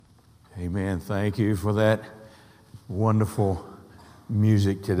Amen. Thank you for that wonderful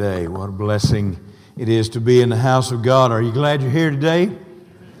music today. What a blessing it is to be in the house of God. Are you glad you're here today?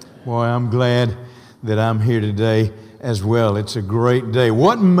 Boy, I'm glad that I'm here today as well. It's a great day.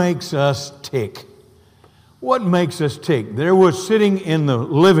 What makes us tick? What makes us tick? There was sitting in the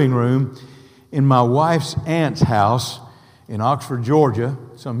living room in my wife's aunt's house in Oxford, Georgia,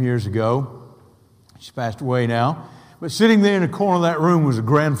 some years ago. She's passed away now. But sitting there in the corner of that room was a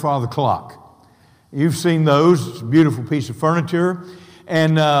grandfather clock. You've seen those. It's a beautiful piece of furniture.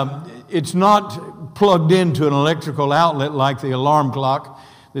 And it's not plugged into an electrical outlet like the alarm clock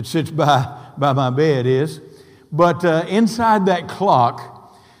that sits by my bed is. But inside that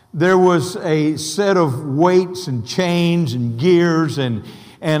clock, there was a set of weights and chains and gears, and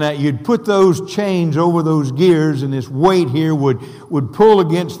you'd put those chains over those gears, and this weight here would pull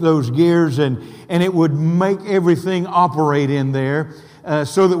against those gears, and it would make everything operate in there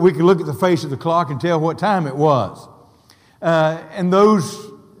so that we could look at the face of the clock and tell what time it was. And those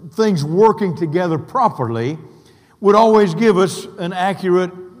things working together properly would always give us an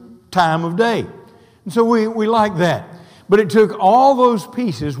accurate time of day. And so we like that. But it took all those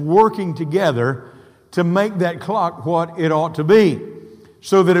pieces working together to make that clock what it ought to be,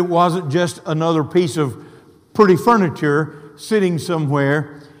 so that it wasn't just another piece of pretty furniture sitting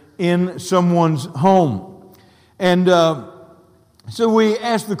somewhere in someone's home. And so we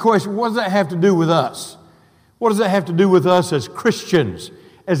asked the question, what does that have to do with us? What does that have to do with us as Christians,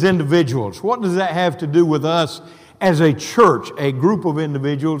 as individuals? What does that have to do with us as a church, a group of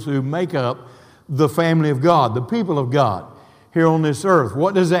individuals who make up the family of God, the people of God here on this earth?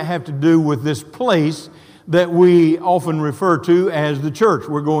 What does that have to do with this place that we often refer to as the church?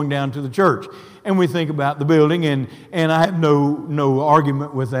 We're going down to the church. And we think about the building, and I have no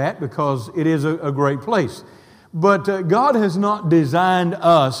argument with that because it is a great place. But God has not designed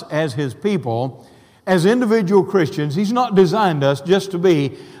us as His people, as individual Christians. He's not designed us just to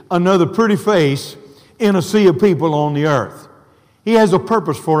be another pretty face in a sea of people on the earth. He has a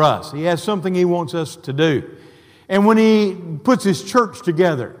purpose for us. He has something He wants us to do. And when He puts His church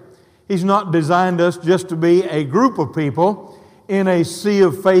together, He's not designed us just to be a group of people in a sea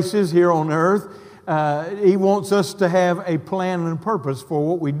of faces here on earth. He wants us to have a plan and purpose for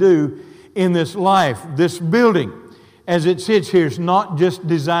what we do in this life. This building, as it sits here, is not just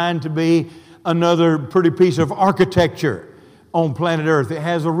designed to be another pretty piece of architecture on planet Earth. It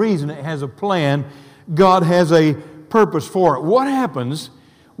has a reason. It has a plan. God has a purpose for it. What happens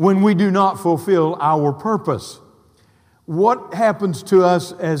when we do not fulfill our purpose? What happens to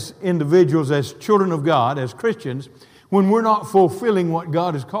us as individuals, as children of God, as Christians, when we're not fulfilling what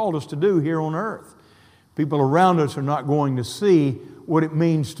God has called us to do here on earth? People around us are not going to see what it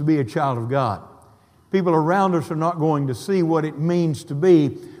means to be a child of God. People around us are not going to see what it means to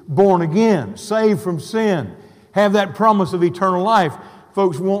be born again, saved from sin, have that promise of eternal life.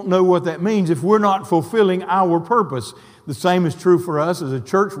 Folks won't know what that means if we're not fulfilling our purpose. The same is true for us as a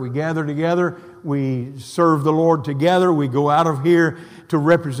church. We gather together. We serve the Lord together. We go out of here to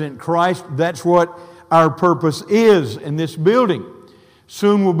represent Christ. That's what our purpose is in this building.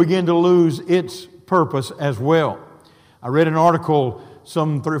 Soon we'll begin to lose its purpose as well. I read an article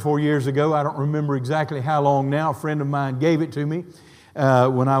some 3 or 4 years ago. I don't remember exactly how long now. A friend of mine gave it to me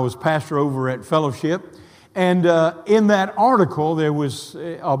when I was pastor over at Fellowship. And in that article, there was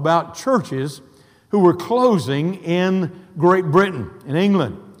about churches who were closing in Great Britain, in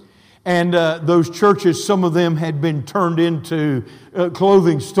England. And those churches, some of them had been turned into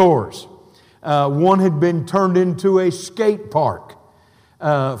clothing stores. One had been turned into a skate park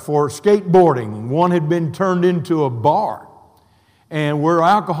for skateboarding. One had been turned into a bar, and where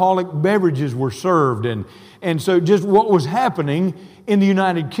alcoholic beverages were served. And so just what was happening in the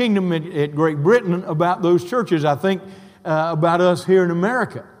United Kingdom at Great Britain about those churches, I think about us here in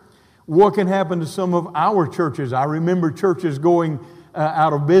America. What can happen to some of our churches? I remember churches going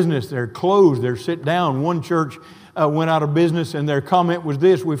out of business. They're closed. They're sit down. One church went out of business, and their comment was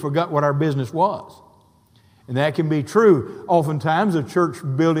this: we forgot what our business was. And that can be true. Oftentimes a church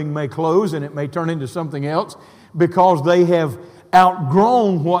building may close and it may turn into something else because they have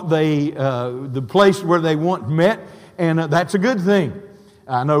outgrown what the place where they once met, and that's a good thing.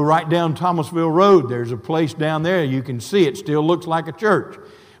 I know right down Thomasville Road, there's a place down there, you can see it still looks like a church.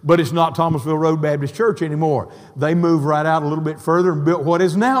 But it's not Thomasville Road Baptist Church anymore. They moved right out a little bit further and built what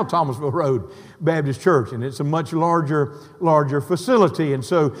is now Thomasville Road Baptist Church. And it's a much larger facility. And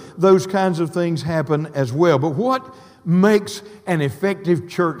so those kinds of things happen as well. But what makes an effective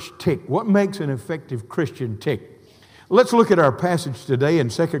church tick? What makes an effective Christian tick? Let's look at our passage today in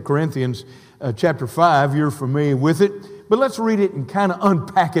 2 Corinthians chapter 5. You're familiar with it. But let's read it and kind of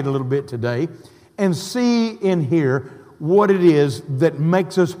unpack it a little bit today and see in here what it is that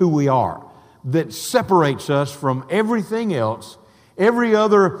makes us who we are, that separates us from everything else, every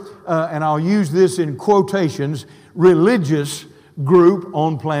other, and I'll use this in quotations, religious group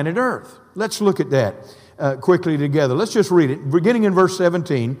on planet Earth. Let's look at that quickly together. Let's just read it. Beginning in verse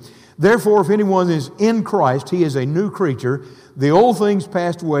 17, therefore, if anyone is in Christ, he is a new creature. The old things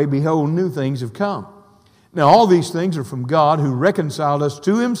passed away, behold, new things have come. Now, all these things are from God, who reconciled us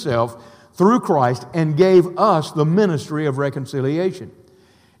to himself through Christ and gave us the ministry of reconciliation.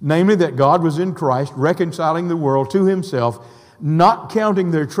 Namely, that God was in Christ, reconciling the world to himself, not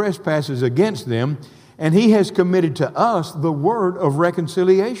counting their trespasses against them, and he has committed to us the word of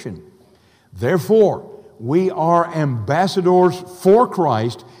reconciliation. Therefore, we are ambassadors for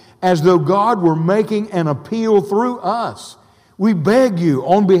Christ, as though God were making an appeal through us. We beg you,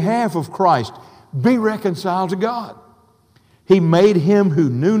 on behalf of Christ, be reconciled to God. He made him who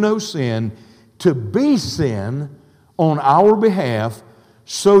knew no sin to be sin on our behalf,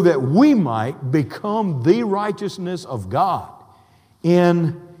 so that we might become the righteousness of God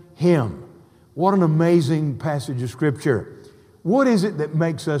in him. What an amazing passage of Scripture. What is it that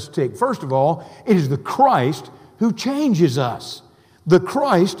makes us tick? First of all, it is the Christ who changes us. The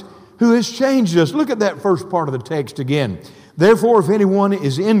Christ who has changed us. Look at that first part of the text again. Therefore, if anyone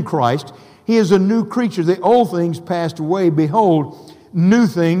is in Christ, he is a new creature. The old things passed away. Behold, new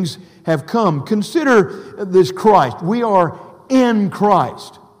things have come. Consider this Christ. We are in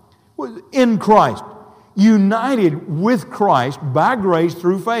Christ. In Christ. United with Christ by grace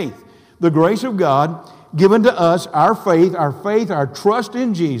through faith. The grace of God given to us, our faith, our trust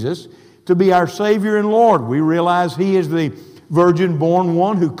in Jesus to be our Savior and Lord. We realize he is the virgin-born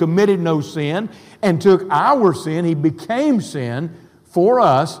one who committed no sin and took our sin. He became sin for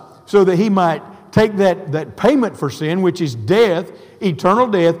us so that he might take that payment for sin, which is death, eternal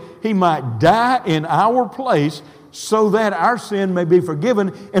death. He might die in our place so that our sin may be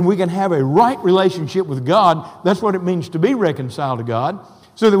forgiven and we can have a right relationship with God. That's what it means to be reconciled to God,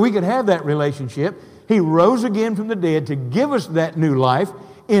 so that we could have that relationship. He rose again from the dead to give us that new life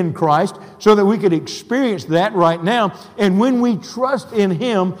in Christ so that we could experience that right now. And when we trust in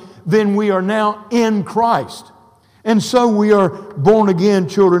him, then we are now in Christ. And so we are born again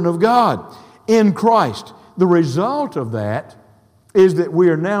children of God in Christ. The result of that is that we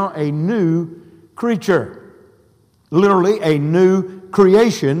are now a new creature. Literally a new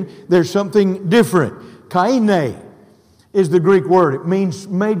creation. There's something different. Kaine is the Greek word. It means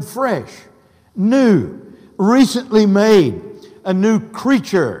made fresh, new, recently made, a new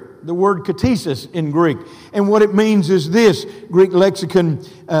creature. The word katesis in Greek. And what it means is this. Greek lexicon,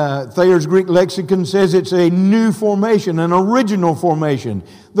 Thayer's Greek lexicon says it's a new formation, an original formation.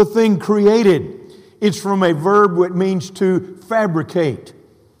 The thing created. It's from a verb which means to fabricate.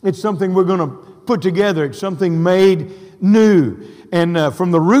 It's something we're going to put together. It's something made new. And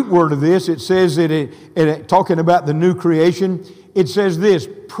from the root word of this, it says that talking about the new creation, it says this,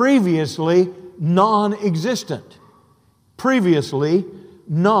 previously non-existent. Previously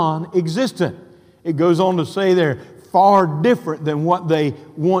non-existent. It goes on to say they're far different than what they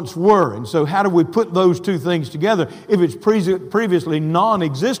once were. And so how do we put those two things together? If it's previously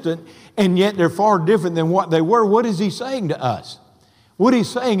non-existent and yet they're far different than what they were, what is he saying to us? What he's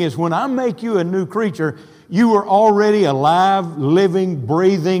saying is, when I make you a new creature, you were already a live, living,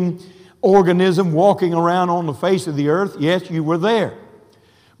 breathing organism walking around on the face of the earth. Yes, you were there.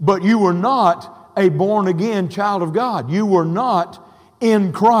 But you were not a born-again child of God. You were not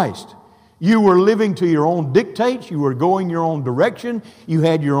in Christ. You were living to your own dictates. You were going your own direction. You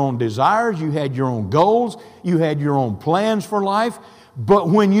had your own desires. You had your own goals. You had your own plans for life. But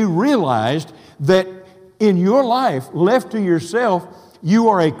when you realized that in your life, left to yourself, you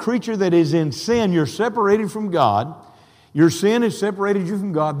are a creature that is in sin. You're separated from God. Your sin has separated you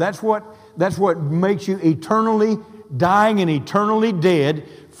from God. That's what makes you eternally dying and eternally dead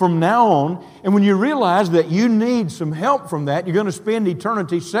from now on. And when you realize that you need some help from that, you're going to spend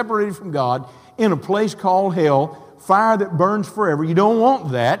eternity separated from God in a place called hell, fire that burns forever. You don't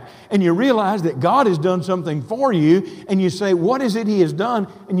want that. And you realize that God has done something for you. And you say, what is it he has done?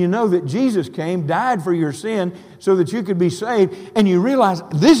 And you know that Jesus came, died for your sin so that you could be saved. And you realize,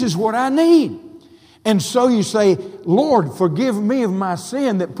 this is what I need. And so you say, Lord, forgive me of my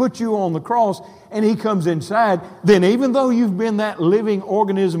sin that put you on the cross. And he comes inside. Then even though you've been that living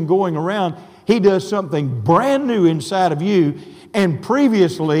organism going around, he does something brand new inside of you. And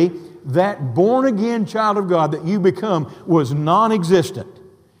previously, that born-again child of God that you become was non-existent.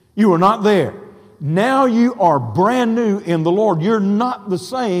 You were not there. Now you are brand new in the Lord. You're not the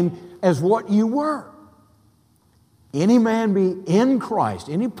same as what you were. any man be in Christ,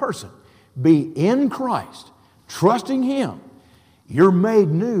 any person be in Christ, trusting Him, you're made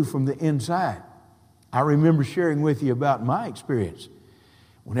new from the inside. I remember sharing with you about my experience.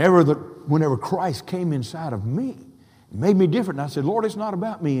 Whenever Christ came inside of me, it made me different. And I said, Lord, it's not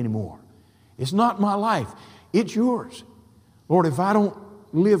about me anymore. It's not my life. It's yours. Lord, if I don't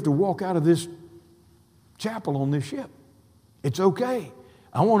live to walk out of this chapel on this ship, it's okay.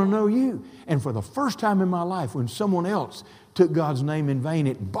 I want to know you. And for the first time in my life, when someone else took God's name in vain,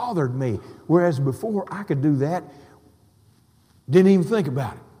 it bothered me. Whereas before I could do that, didn't even think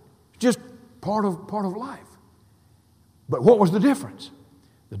about it. Just part of life. But what was the difference?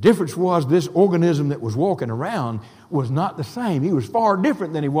 The difference was this organism that was walking around was not the same. He was far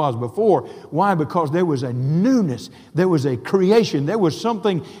different than he was before. Why? Because there was a newness. There was a creation. There was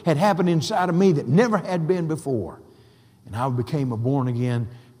something had happened inside of me that never had been before. And I became a born-again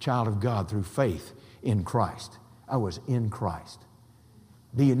child of God through faith in Christ. I was in Christ.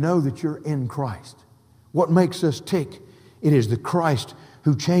 Do you know that you're in Christ? What makes us tick? It is the Christ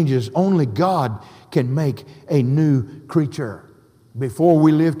who changes. Only God can make a new creature. Before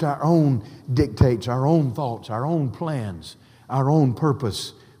we lived our own dictates, our own thoughts, our own plans, our own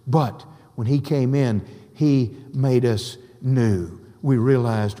purpose. But when He came in, He made us new. We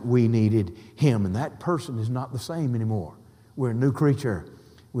realized we needed Him. And that person is not the same anymore. We're a new creature.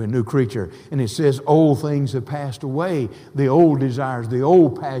 We're a new creature. And it says old things have passed away. The old desires, the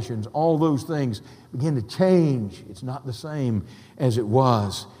old passions, all those things begin to change. It's not the same as it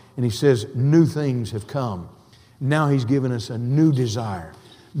was. And He says new things have come. Now He's given us a new desire,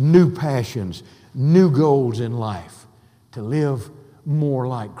 new passions, new goals in life to live more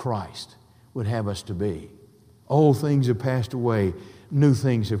like Christ would have us to be. Old things have passed away, new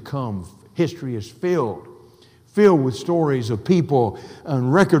things have come. History is filled with stories of people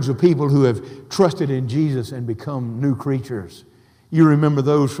and records of people who have trusted in Jesus and become new creatures. You remember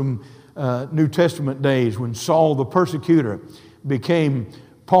those from New Testament days when Saul the persecutor became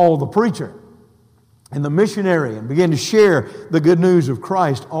Paul the preacher and the missionary and began to share the good news of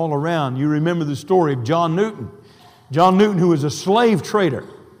Christ all around. You remember the story of John Newton. John Newton, who was a slave trader,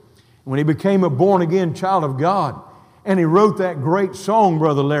 when he became a born-again child of God, and he wrote that great song,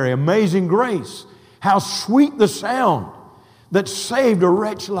 Brother Larry, Amazing Grace. How sweet the sound that saved a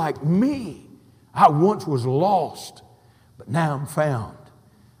wretch like me. I once was lost, but now I'm found.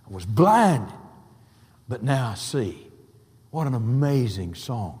 I was blind, but now I see. What an amazing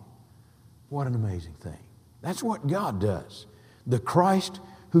song. What an amazing thing. That's what God does. The Christ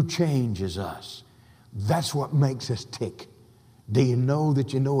who changes us. That's what makes us tick. Do you know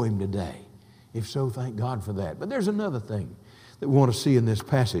that you know Him today? If so, thank God for that. But there's another thing that we want to see in this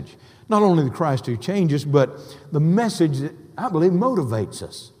passage. Not only the Christ who changes, but the message that I believe motivates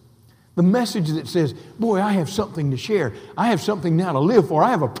us. The message that says, boy, I have something to share. I have something now to live for.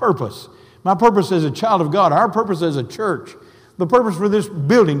 I have a purpose. My purpose as a child of God, our purpose as a church, the purpose for this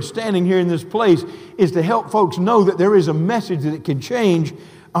building, standing here in this place, is to help folks know that there is a message that can change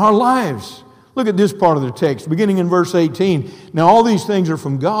our lives. Look at this part of the text, beginning in verse 18. Now all these things are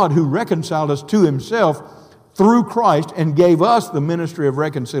from God who reconciled us to Himself through Christ and gave us the ministry of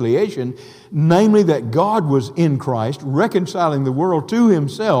reconciliation, namely that God was in Christ, reconciling the world to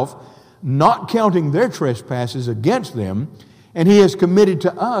Himself, not counting their trespasses against them, and He has committed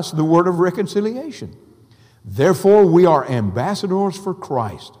to us the word of reconciliation. Therefore we are ambassadors for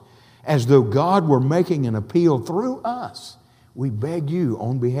Christ, as though God were making an appeal through us. We beg you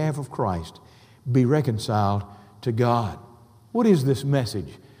on behalf of Christ, be reconciled to God. What is this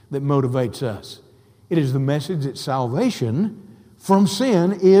message that motivates us? It is the message that salvation from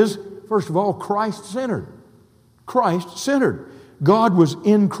sin is, first of all, Christ-centered. Christ-centered. God was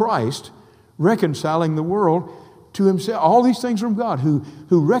in Christ, reconciling the world to Himself. All these things from God who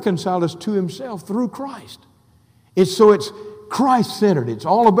reconciled us to Himself through Christ. It's Christ-centered. It's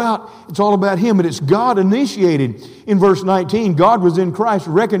all about Him, and it's God initiated. In verse 19, God was in Christ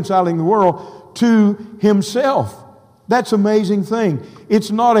reconciling the world to Himself. That's an amazing thing.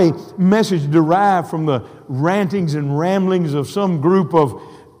 It's not a message derived from the rantings and ramblings of some group of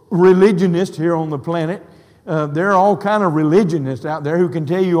religionists here on the planet. There are all kind of religionists out there who can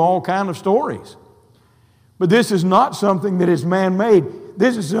tell you all kind of stories. But this is not something that is man-made.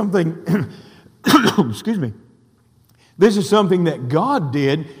 This is something, excuse me, this is something that God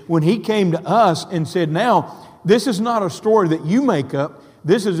did when He came to us and said, now, this is not a story that you make up.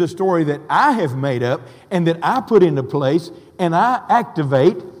 This is a story that I have made up and that I put into place and I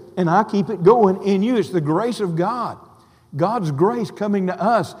activate and I keep it going in you. It's the grace of God. God's grace coming to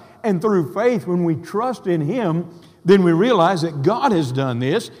us. And through faith, when we trust in Him, then we realize that God has done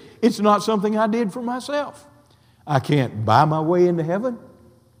this. It's not something I did for myself. I can't buy my way into heaven.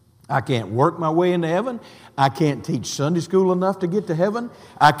 I can't work my way into heaven. I can't teach Sunday school enough to get to heaven.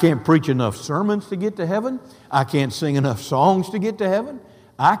 I can't preach enough sermons to get to heaven. I can't sing enough songs to get to heaven.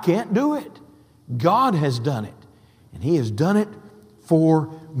 I can't do it. God has done it. And He has done it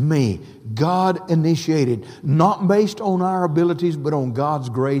for me. God initiated, not based on our abilities, but on God's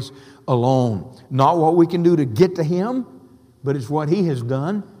grace alone. Not what we can do to get to Him, but it's what He has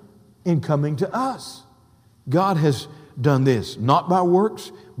done in coming to us. God has done this, not by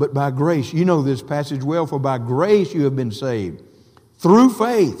works, but by grace. You know this passage well. For by grace you have been saved, through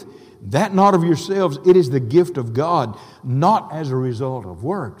faith, that not of yourselves, it is the gift of God, not as a result of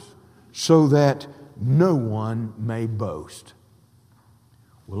works, so that no one may boast.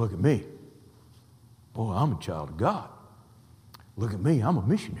 Well, look at me. Boy, I'm a child of God. Look at me, I'm a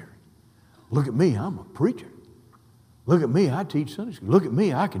missionary. Look at me, I'm a preacher. Look at me, I teach Sunday school. Look at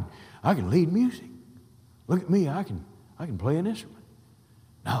me, I can lead music. Look at me, I can play an instrument.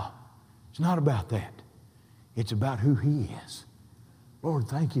 No, it's not about that. It's about who He is. Lord,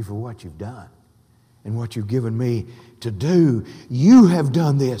 thank You for what You've done and what You've given me to do. You have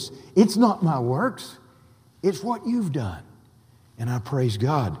done this. It's not my works. It's what You've done. And I praise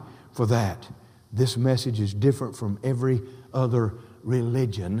God for that. This message is different from every other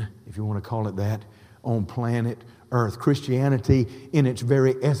religion, if you want to call it that, on planet Earth. Christianity, in its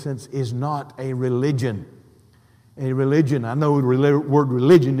very essence, is not a religion. A religion, I know the word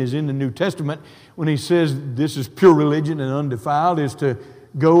religion is in the New Testament when He says this is pure religion and undefiled, is to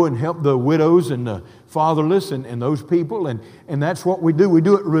go and help the widows and the fatherless and those people. And that's what we do. We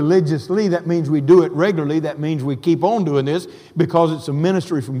do it religiously. That means we do it regularly. That means we keep on doing this because it's a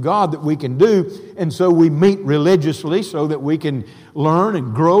ministry from God that we can do. And so we meet religiously so that we can learn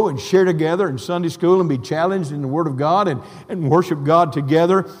and grow and share together in Sunday school and be challenged in the Word of God and worship God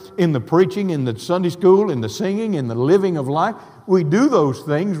together in the preaching, in the Sunday school, in the singing, in the living of life. We do those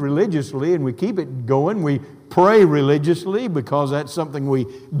things religiously and we keep it going. We pray religiously because that's something we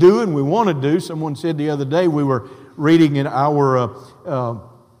do and we want to do. Someone said the other day, we were reading in our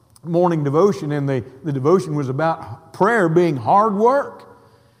morning devotion, and the devotion was about prayer being hard work.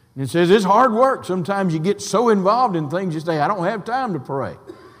 And it says it's hard work. Sometimes you get so involved in things, you say, I don't have time to pray.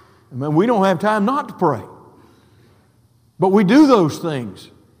 I mean, we don't have time not to pray. But we do those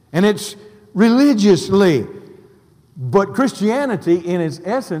things, and it's religiously. But Christianity, in its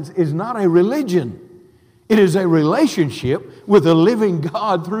essence, is not a religion. It is a relationship with a living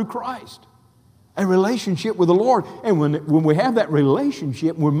God through Christ. A relationship with the Lord. And when we have that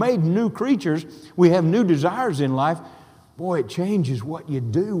relationship, we're made new creatures, we have new desires in life, boy, it changes what you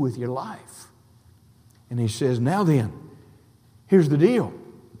do with your life. And He says, now then, here's the deal.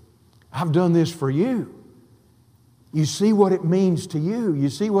 I've done this for you. You see what it means to you. You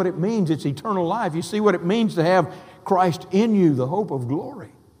see what it means. It's eternal life. You see what it means to have Christ in you, the hope of glory.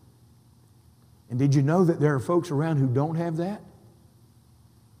 And did you know that there are folks around who don't have that?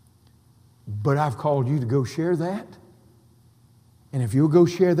 But I've called you to go share that. And if you'll go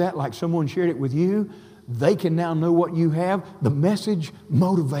share that like someone shared it with you, they can now know what you have. The message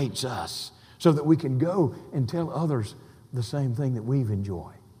motivates us so that we can go and tell others the same thing that we've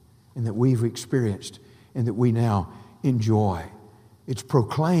enjoyed and that we've experienced and that we now enjoy. It's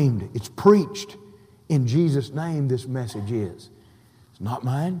proclaimed, it's preached in Jesus' name. This message is. It's not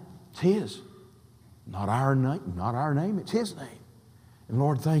mine, it's His. Not our name, it's His name. And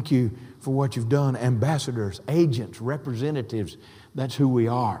Lord, thank You for what You've done. Ambassadors, agents, representatives, that's who we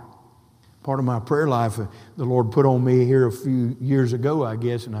are. Part of my prayer life, the Lord put on me here a few years ago, I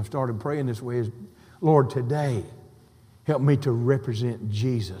guess, and I've started praying this way, is, Lord, today, help me to represent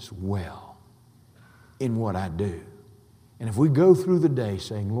Jesus well in what I do. And if we go through the day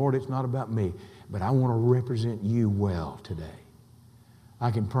saying, Lord, it's not about me, but I want to represent You well today,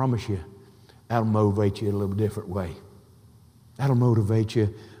 I can promise you that'll motivate you in a little different way. That'll motivate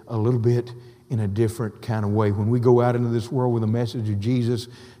you a little bit in a different kind of way. When we go out into this world with a message of Jesus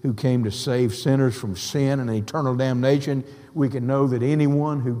who came to save sinners from sin and eternal damnation, we can know that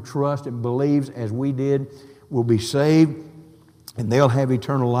anyone who trusts and believes as we did will be saved and they'll have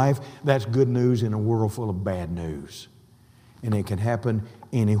eternal life. That's good news in a world full of bad news. And it can happen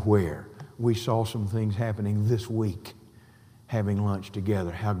anywhere. We saw some things happening this week having lunch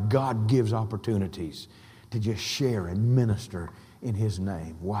together, how God gives opportunities to just share and minister in His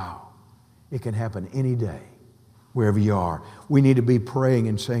name. Wow. It can happen any day, wherever you are. We need to be praying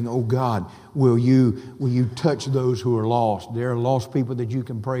and saying, oh God, will you touch those who are lost? There are lost people that you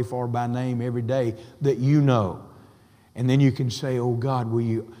can pray for by name every day that you know. And then you can say, oh God, will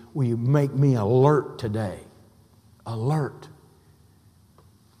you make me alert today? Alert.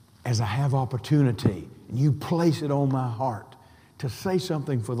 As I have opportunity and you place it on my heart to say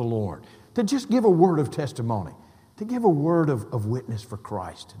something for the Lord, to just give a word of testimony, to give a word of witness for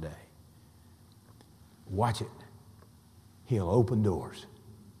Christ today, watch it. He'll open doors.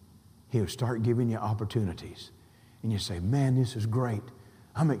 He'll start giving you opportunities. And you say, man, this is great.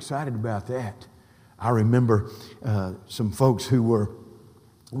 I'm excited about that. I remember some folks who were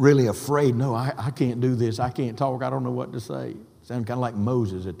really afraid. No, I can't do this. I can't talk. I don't know what to say. Sound kind of like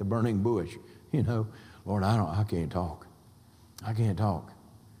Moses at the burning bush. You know, Lord, I can't talk. I can't talk.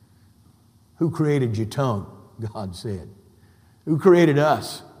 Who created your tongue? God said. Who created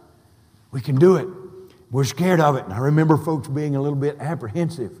us? We can do it. We're scared of it. And I remember folks being a little bit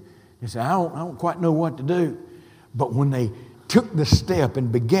apprehensive. They said, I don't quite know what to do. But when they took the step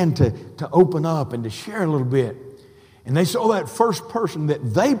and began to open up and to share a little bit, and they saw that first person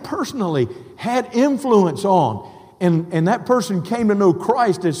that they personally had influence on, and that person came to know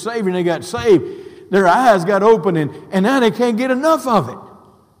Christ as Savior and they got saved, their eyes got open and now they can't get enough of it.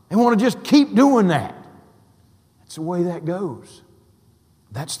 They want to just keep doing that. That's the way that goes.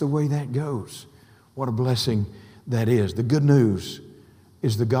 That's the way that goes. What a blessing that is. The good news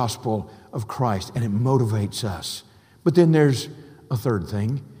is the gospel of Christ, and it motivates us. But then there's a third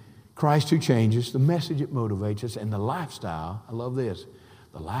thing. Christ who changes, the message that motivates us, and the lifestyle, I love this,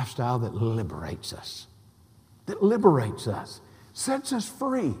 the lifestyle that liberates us, sets us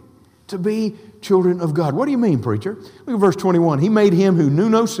free to be children of God. What do you mean, preacher? Look at verse 21. He made him who knew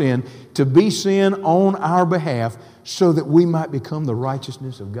no sin to be sin on our behalf so that we might become the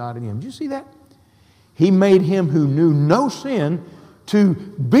righteousness of God in him. Did you see that? He made him who knew no sin to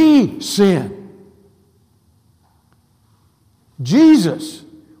be sin. Jesus,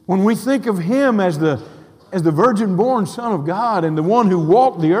 when we think of him as the virgin-born Son of God and the one who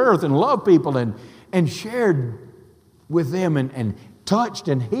walked the earth and loved people and shared with them and touched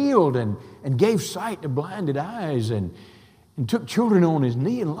and healed and gave sight to blinded eyes and took children on his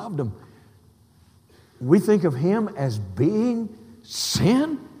knee and loved them, we think of him as being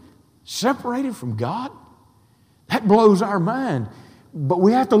sin, separated from God. That blows our mind. But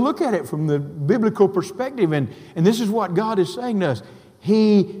we have to look at it from the biblical perspective, and this is what God is saying to us.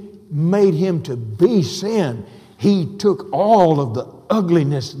 He made him to be sin. He took all of the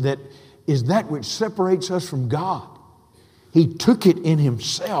ugliness that is that which separates us from God. He took it in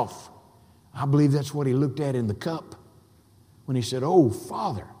himself. I believe that's what he looked at in the cup when he said, "Oh,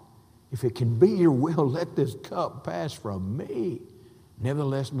 Father, if it can be your will, let this cup pass from me.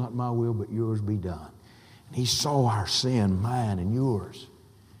 Nevertheless, not my will, but yours be done." And he saw our sin, mine and yours.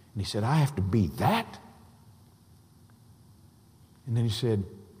 And he said, I have to be that? And then he said,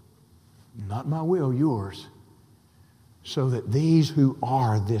 not my will, yours. So that these who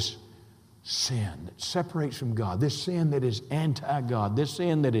are this sin that separates from God, this sin that is anti-God, this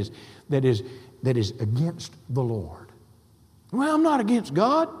sin that is against the Lord. Well, I'm not against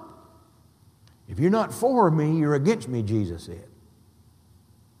God. If you're not for me, you're against me, Jesus said.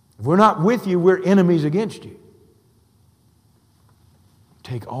 If we're not with you, we're enemies against you.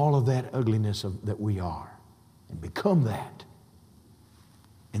 Take all of that ugliness that we are and become that,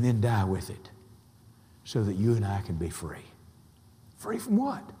 and then die with it so that you and I can be free. Free from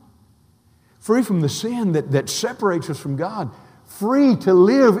what? Free from the sin that separates us from God. Free to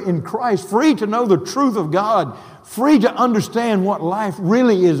live in Christ. Free to know the truth of God. Free to understand what life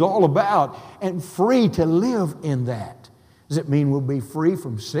really is all about. And free to live in that. Does it mean we'll be free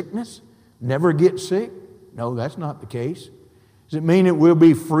from sickness? Never get sick? No, that's not the case. Does it mean that we'll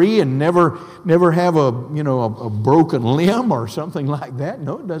be free and never have a broken limb or something like that?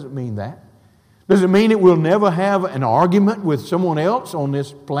 No, it doesn't mean that. Does it mean that we'll never have an argument with someone else on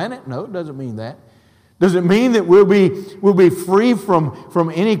this planet? No, it doesn't mean that. Does it mean that we'll be free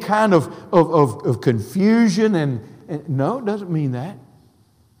from any kind of confusion? And no, it doesn't mean that.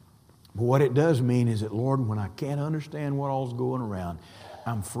 But what it does mean is that, Lord, when I can't understand what all's going around,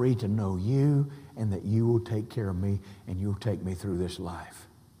 I'm free to know you and that you will take care of me and you'll take me through this life.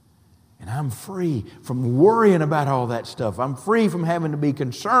 And I'm free from worrying about all that stuff. I'm free from having to be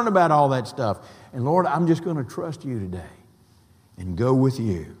concerned about all that stuff. And Lord, I'm just going to trust you today and go with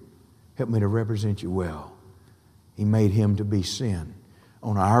you. Help me to represent you well. He made him to be sin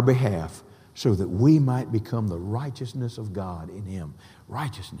on our behalf so that we might become the righteousness of God in him.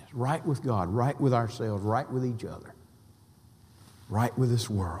 Righteousness, right with God, right with ourselves, right with each other, right with this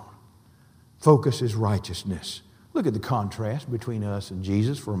world. Focus is righteousness. Look at the contrast between us and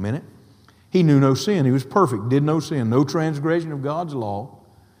Jesus for a minute. He knew no sin. He was perfect, did no sin, no transgression of God's law.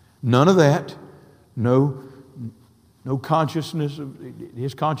 None of that. No consciousness.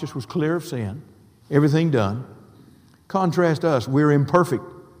 His conscience was clear of sin. Everything done. Contrast us. We're imperfect.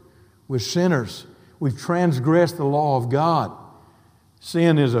 We're sinners. We've transgressed the law of God.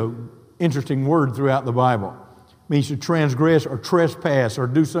 Sin is an interesting word throughout the Bible. It means to transgress or trespass or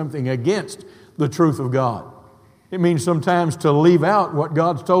do something against the truth of God. It means sometimes to leave out what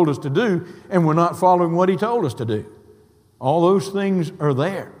God's told us to do and we're not following what He told us to do. All those things are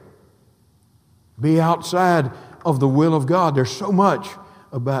there. Be outside of the will of God. There's so much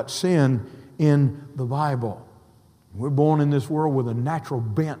about sin in the Bible. We're born in this world with a natural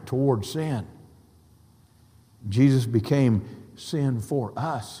bent toward sin. Jesus became sin for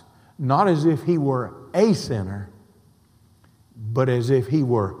us, not as if He were a sinner, but as if He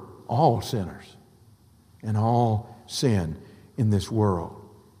were all sinners and all sin in this world.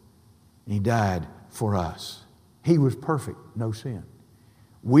 He died for us. He was perfect, no sin.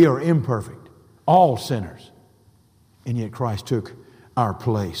 We are imperfect, all sinners, and yet Christ took our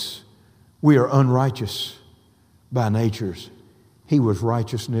place. We are unrighteous by natures. He was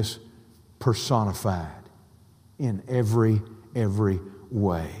righteousness personified in every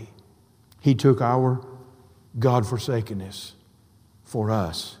way. He took our God-forsakenness for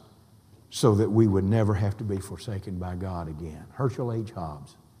us so that we would never have to be forsaken by God again. Herschel H.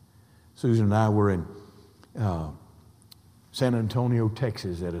 Hobbs. Susan and I were in San Antonio,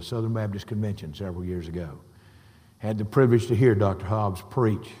 Texas at a Southern Baptist convention several years ago. Had the privilege to hear Dr. Hobbs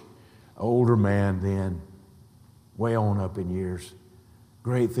preach. Older man then, way on up in years.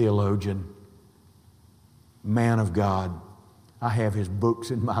 Great theologian, man of God. I have his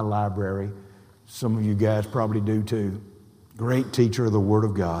books in my library. Some of you guys probably do too. Great teacher of the Word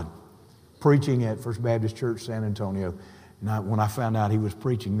of God. Preaching at First Baptist Church, San Antonio. And when I found out he was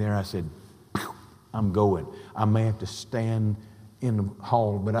preaching there, I said, I'm going. I may have to stand in the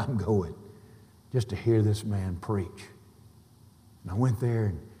hall, but I'm going just to hear this man preach. And I went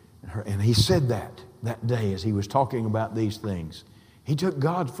there, and he said that day as he was talking about these things. He took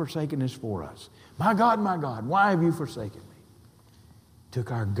God's forsakenness for us. My God, why have you forsaken me?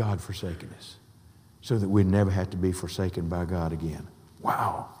 Took our God-forsakenness so that we'd never have to be forsaken by God again.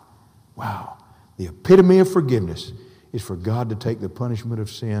 Wow. The epitome of forgiveness is for God to take the punishment of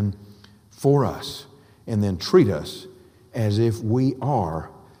sin for us and then treat us as if we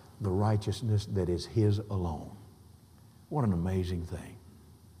are the righteousness that is His alone. What an amazing thing,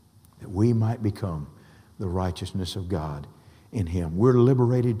 that we might become the righteousness of God in Him. We're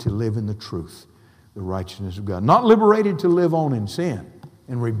liberated to live in the truth, the righteousness of God. Not liberated to live on in sin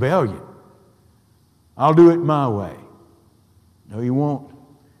and rebellion. I'll do it my way. No, you won't.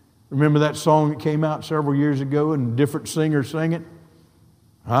 Remember that song that came out several years ago and different singers sang it?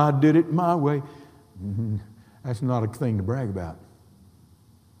 I did it my way. That's not a thing to brag about.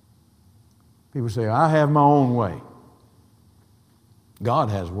 People say, I have my own way. God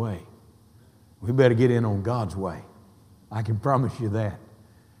has a way. We better get in on God's way. I can promise you that.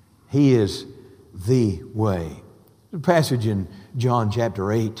 He is the way. There's a passage in John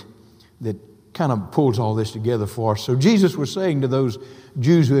chapter 8 that kind of pulls all this together for us. So Jesus was saying to those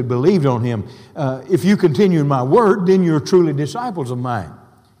Jews who had believed on Him, if you continue in my word, then you're truly disciples of mine.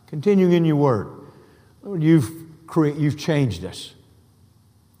 Continuing in your word. Lord, you've changed us.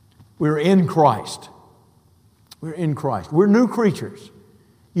 We're in Christ. We're in Christ. We're new creatures.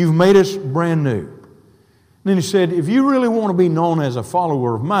 You've made us brand new. Then He said, if you really want to be known as a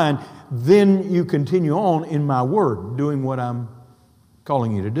follower of mine, then you continue on in my word, doing what I'm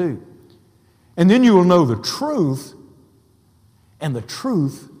calling you to do. And then you will know the truth, and the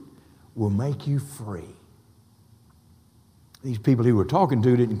truth will make you free. These people he were talking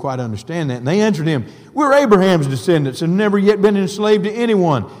to didn't quite understand that. And they answered him, we're Abraham's descendants and never yet been enslaved to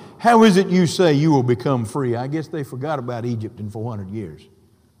anyone. How is it you say you will become free? I guess they forgot about Egypt in 400 years.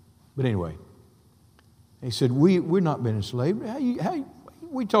 But anyway, they said, we're not been enslaved. How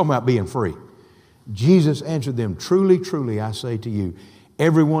we talking about being free? Jesus answered them, truly, truly, I say to you,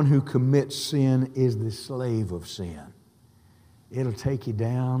 everyone who commits sin is the slave of sin. It'll take you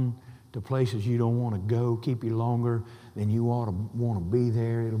down to places you don't want to go, keep you longer than you ought to want to be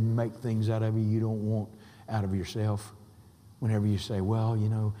there. It'll make things out of you don't want out of yourself. Whenever you say, well, you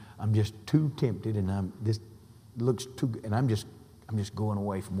know, I'm just too tempted and this looks too good, and I'm just going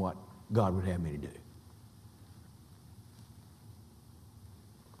away from what God would have me to do.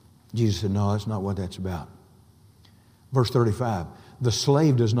 Jesus said, no, that's not what that's about. Verse 35, the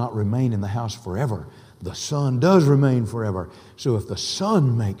slave does not remain in the house forever. The Son does remain forever. So if the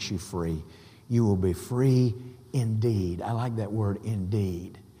Son makes you free, you will be free indeed. I like that word,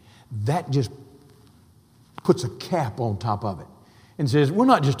 indeed. That just puts a cap on top of it and says, we're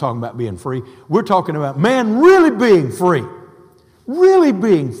not just talking about being free. We're talking about man really being free. Really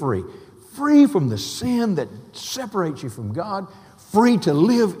being free. Free from the sin that separates you from God. free to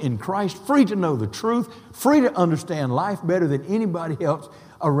live in Christ, free to know the truth, free to understand life better than anybody else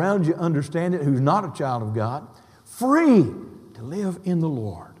around you understand it who's not a child of God, free to live in the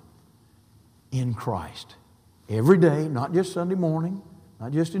Lord, in Christ. Every day, not just Sunday morning,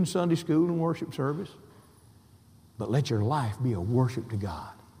 not just in Sunday school and worship service, but let your life be a worship to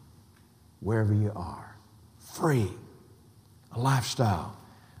God wherever you are. Free. A lifestyle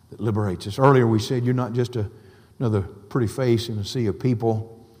that liberates us. Earlier we said you're not just another pretty face in a sea of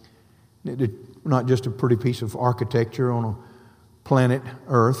people. We're not just a pretty piece of architecture on a planet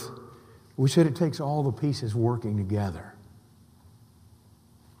Earth. We said it takes all the pieces working together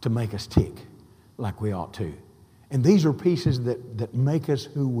to make us tick like we ought to. And these are pieces that make us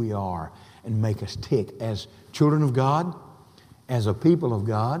who we are and make us tick as children of God, as a people of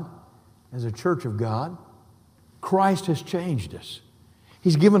God, as a church of God. Christ has changed us.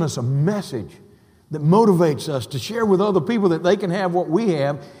 He's given us a message that motivates us to share with other people that they can have what we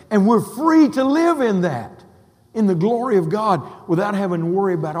have, and we're free to live in that, in the glory of God, without having to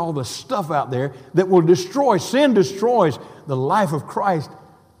worry about all the stuff out there that will destroy. Sin destroys. The life of Christ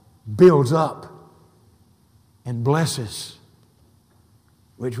builds up and blesses.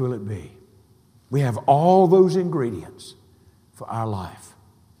 Which will it be? We have all those ingredients for our life.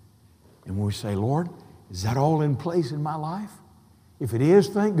 And when we say, Lord, is that all in place in my life? If it is,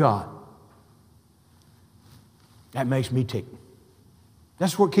 thank God. That makes me tick.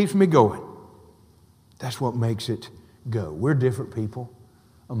 That's what keeps me going. That's what makes it go. We're different people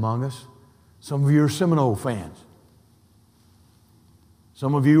among us. Some of you are Seminole fans.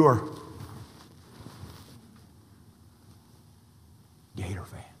 Some of you are Gator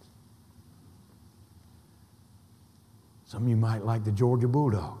fans. Some of you might like the Georgia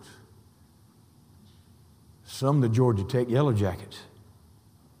Bulldogs. Some the Georgia Tech Yellow Jackets.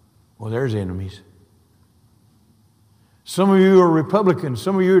 Well, there's enemies. Some of you are Republicans.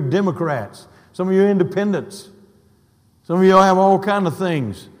 Some of you are Democrats. Some of you are independents. Some of you have all kinds of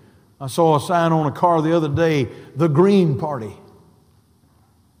things. I saw a sign on a car the other day, the Green Party.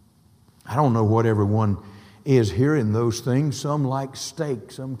 I don't know what everyone is here in those things. Some like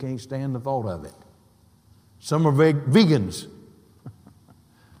steak. Some can't stand the thought of it. Some are vegans.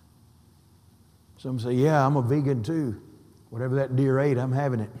 Some say, yeah, I'm a vegan too. Whatever that deer ate, I'm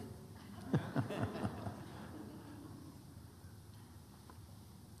having it.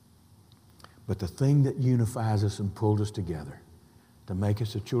 But the thing that unifies us and pulls us together to make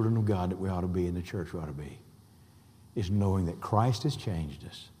us the children of God that we ought to be in the church we ought to be is knowing that Christ has changed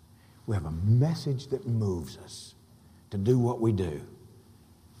us. We have a message that moves us to do what we do.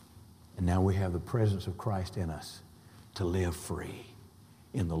 And now we have the presence of Christ in us to live free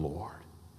in the Lord.